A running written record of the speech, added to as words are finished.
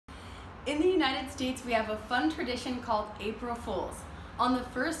In the United States, we have a fun tradition called April Fools. On the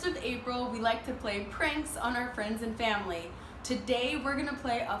 1st of April, we like to play pranks on our friends and family. Today, we're gonna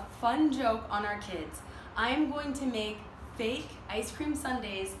play a fun joke on our kids. I'm going to make fake ice cream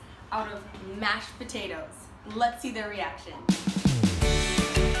sundaes out of mashed potatoes. Let's see their reaction.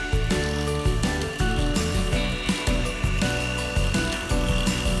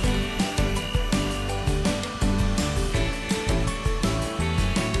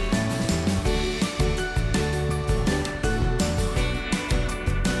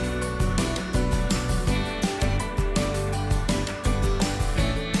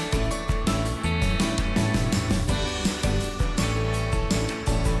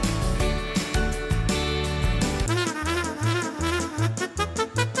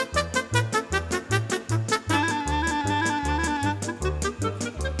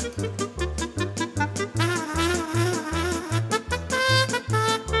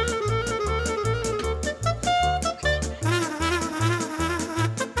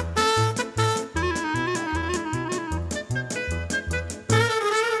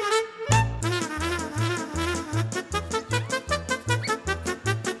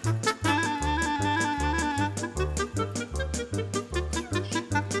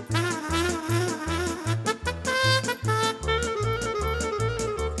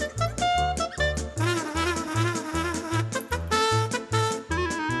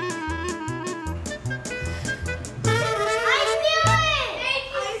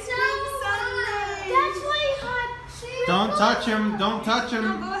 Don't touch him, don't touch him.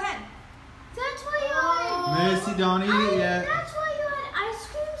 No, go ahead. That's why you had... Missy, don't eat it yet. That's why you had ice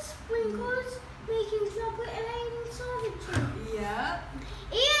cream sprinkles, making chocolate, and I even saw the cherry. Yep.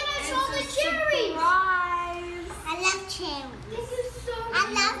 And I saw the cherries. Surprise. I love cherries. This is so I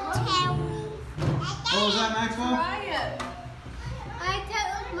love cherries. What was that, Maxwell? Try it. I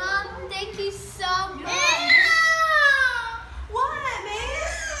tell Mom, thank you so much. What, man?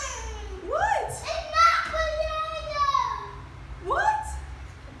 What? It's not potato. What?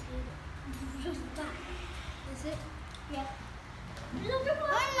 Is it? Yeah. I'm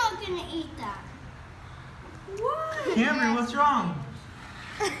not gonna eat that. What? Cameron, what's wrong?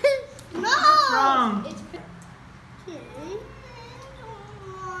 No. What's wrong? It's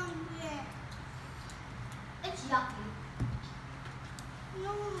It's yucky.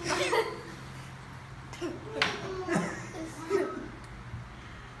 No.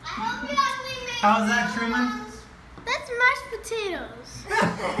 How's that, Truman? That's mashed potatoes.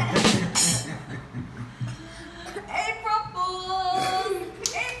 April Fools!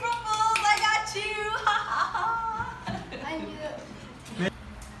 April Fools, I got you! I knew it. Wait,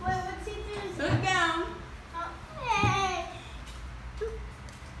 what's he doing? Sit down. Hey.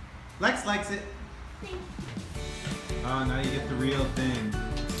 Lex likes it. Oh, now you get the real thing.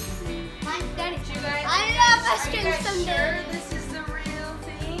 Mine's got it. You guys, I love ice are you cream guys sundae. sure this is the real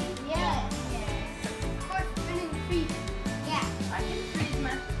thing? Yes. Of course, put it in the freezer. Yeah. I can freeze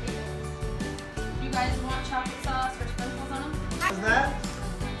mashed potatoes. You guys want chocolate sauce or sprinkles on them? How's that?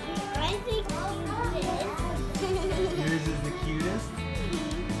 I think you Yours is the cutest.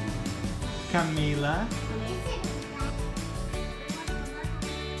 Camila.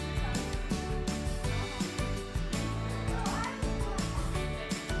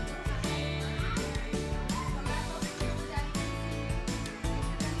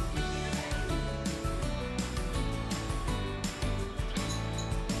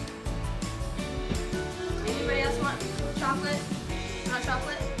 Anybody else want chocolate? Not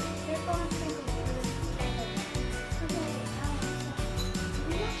chocolate?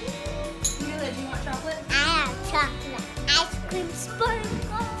 Camila, do you want chocolate? I have chocolate ice cream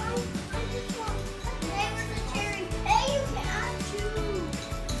sprinkles. Hey, where's the cherry? Hey, you can add two.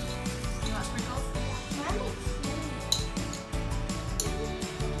 You want sprinkles?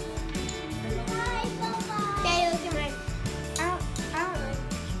 Hi, Bubba. Okay, look at mine. I don't like it.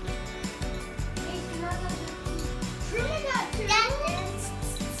 Hey, can I have it? Truman got two.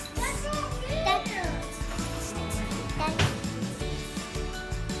 That's not fair.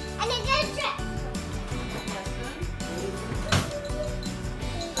 And it does check.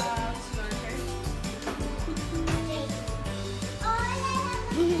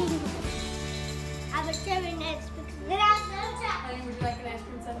 I have a cherry next because it has no chocolate. Honey, would you like an ice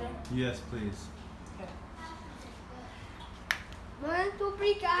cream sundae? Yes, please. Okay. Muito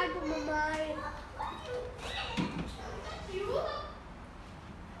obrigado, mamãe.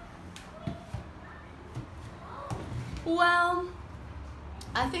 Well,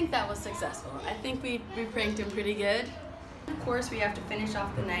 I think that was successful. I think we pranked him pretty good. Of course, we have to finish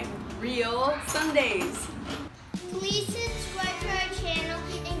off the night with real sundaes. Please